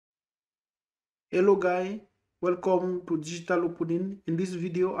Hello guy, welcome to Digital Opening. In this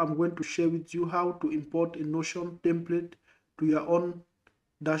video, I'm going to share with you how to import a Notion template to your own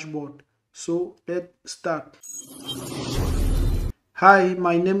dashboard. So let's start. Hi,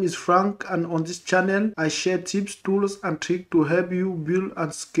 my name is Frank, and on this channel, I share tips, tools, and tricks to help you build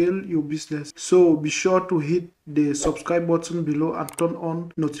and scale your business. So be sure to hit the subscribe button below and turn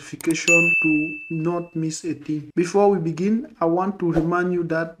on notification to not miss a thing. Before we begin, I want to remind you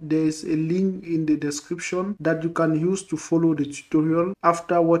that there is a link in the description that you can use to follow the tutorial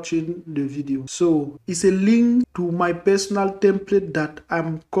after watching the video. So it's a link to my personal template that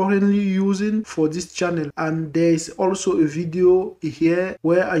I'm currently using for this channel, and there is also a video here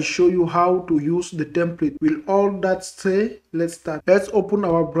where I show you how to use the template. With all that said, let's start. Let's open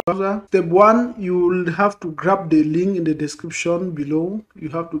our browser. Step 1, you will have to grab the link in the description below.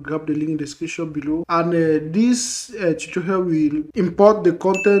 And this tutorial will import the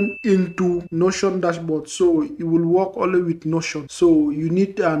content into Notion dashboard, so it will work only with Notion. So you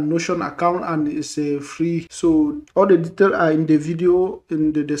need a Notion account, and it's free. So all the details are in the video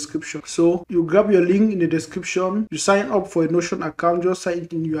in the description. So you grab your link in the description, you sign up for a Notion account, just sign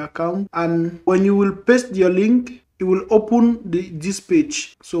in your account, and when you will paste your link, it will open this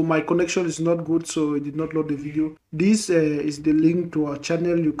page. So my connection is not good, so it did not load the video. This is the link to our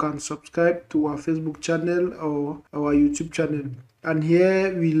channel. You can subscribe to our Facebook channel or our YouTube channel. And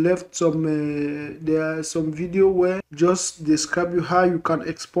here we left some there are some video where just describe you how you can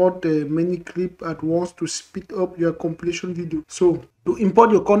export many clips at once to speed up your completion video. So to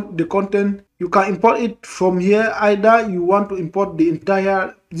import the content, you can import it from here. Either you want to import the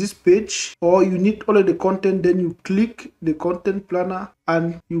entire this page, or you need only the content. Then you click the content planner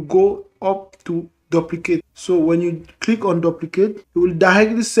and you go up to duplicate. So when you click on duplicate, it will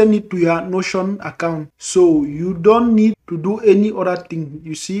directly send it to your Notion account. So you don't need to do any other thing.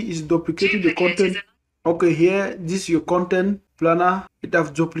 You see, it's duplicating the content. Okay, here this is your content planner. It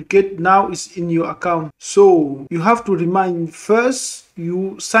has duplicate. Now it's in your account. So you have to remind first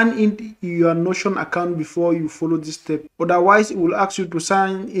you sign in your Notion account before you follow this step. Otherwise, it will ask you to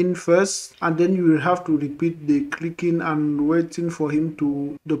sign in first, and then you will have to repeat the clicking and waiting for him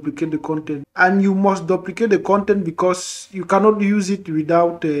to duplicate the content. And you must duplicate the content because you cannot use it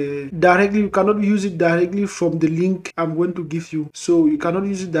without directly. You cannot use it directly from the link I'm going to give you. So you cannot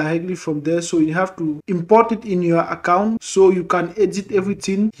use it directly from there. So you have to import it in your account so you can edit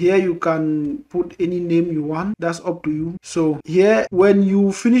everything. Here you can put any name you want. That's up to you. So here, when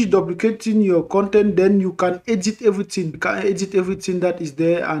you finish duplicating your content, then you can edit everything. You can edit everything that is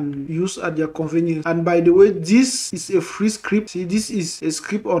there and use at your convenience. And by the way, this is a free script. See, this is a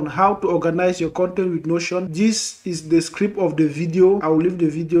script on how to organize your content with Notion. This is the script of the video. I will leave the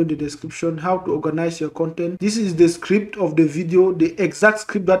video in the description, how to organize your content. This is the script of the video, the exact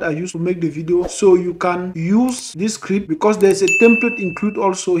script that I used to make the video. So you can use this script because there's a template include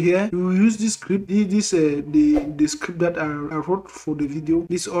also here. You will use this script. This the script that I wrote for the video.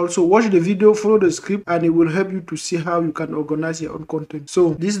 This also, watch the video, follow the script, and it will help you to see how you can organize your own content.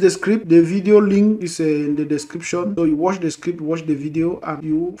 So this is the script. The video link is in the description. So you watch the script, watch the video, and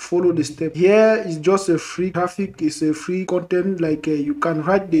you follow the step. Here is just a free graphic. It's a free content. Like you can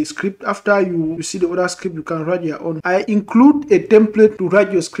write the script after you see the other script. You can write your own. I include a template to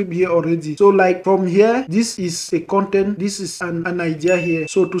write your script here already. So like from here, this is a content. This is an idea here.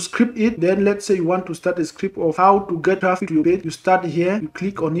 So to script it, then let's say you want to start a script of how to get traffic to your page. You start here, you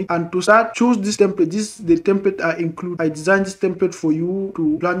click on it, and to start, choose this template. This is the template I include. I designed this template for you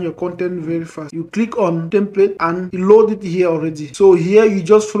to plan your content very fast. You click on template and you load it here already. So here you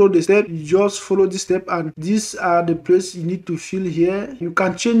just follow the step. You just follow this step, and these are the place you need to fill here. You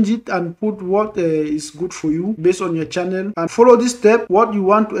can change it and put what is good for you based on your channel, and follow this step. What you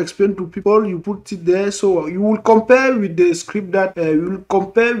want to explain to people, you put it there. So you will compare with the script that you will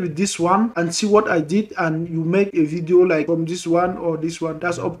compare with this one and see what I did, and you make a video like from this one or this one.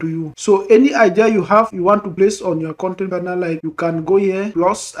 That's up to you. So any idea you have, you want to place on your content planner, like you can go here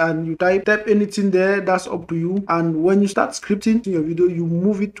plus and you type anything there. That's up to you. And when you start scripting your video, you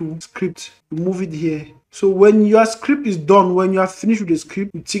move it to script. You move it here. So when your script is done, when you are finished with the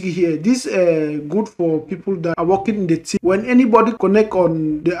script, you tick here. This is good for people that are working in the team. When anybody connect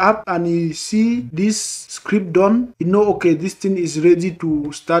on the app and you see this script done, you know, okay, this thing is ready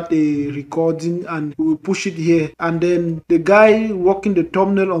to start a recording, and we will push it here. And then the guy working the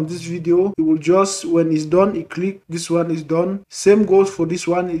thumbnail on this video, he will just, when it's done, he click, this one is done. Same goes for this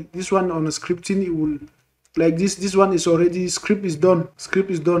one. This one on the scripting, it will like this one is already, script is done,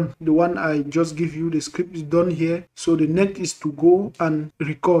 the one I just give you, the script is done here. So the next is to go and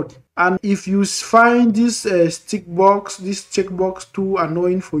record. And if you find this this checkbox too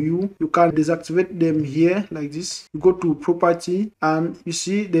annoying for you, you can deactivate them here like this. You go to property and you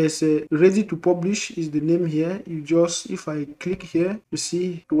see there's a ready to publish is the name here. You just, if I click here, you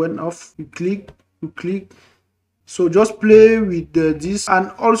see it went off. You click. So just play with this,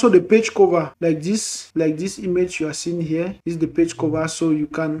 and also the page cover like this image you are seeing here is the page cover. So you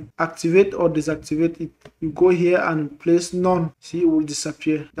can activate or deactivate it. You go here and place none. See, it will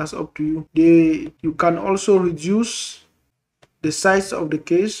disappear. That's up to you. You can also reduce the size of the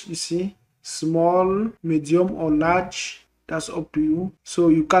case. You see, small, medium, or large. That's up to you. So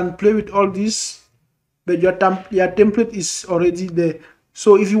you can play with all this, but your template is already there.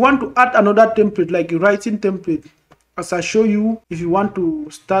 So if you want to add another template, like a writing template, as I show you, if you want to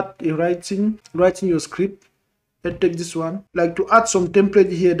start a writing your script, let's take this one. Like to add some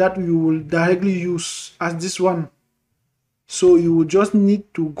template here that you will directly use as this one. So you will just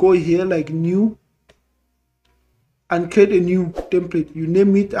need to go here like new and create a new template. You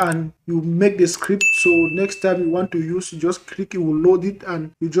name it and you make the script. So next time you want to use, you just click, it will load it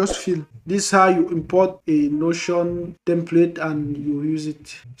and you just fill. This is how you import a Notion template and you use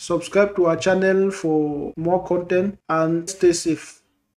it. Subscribe to our channel for more content and stay safe.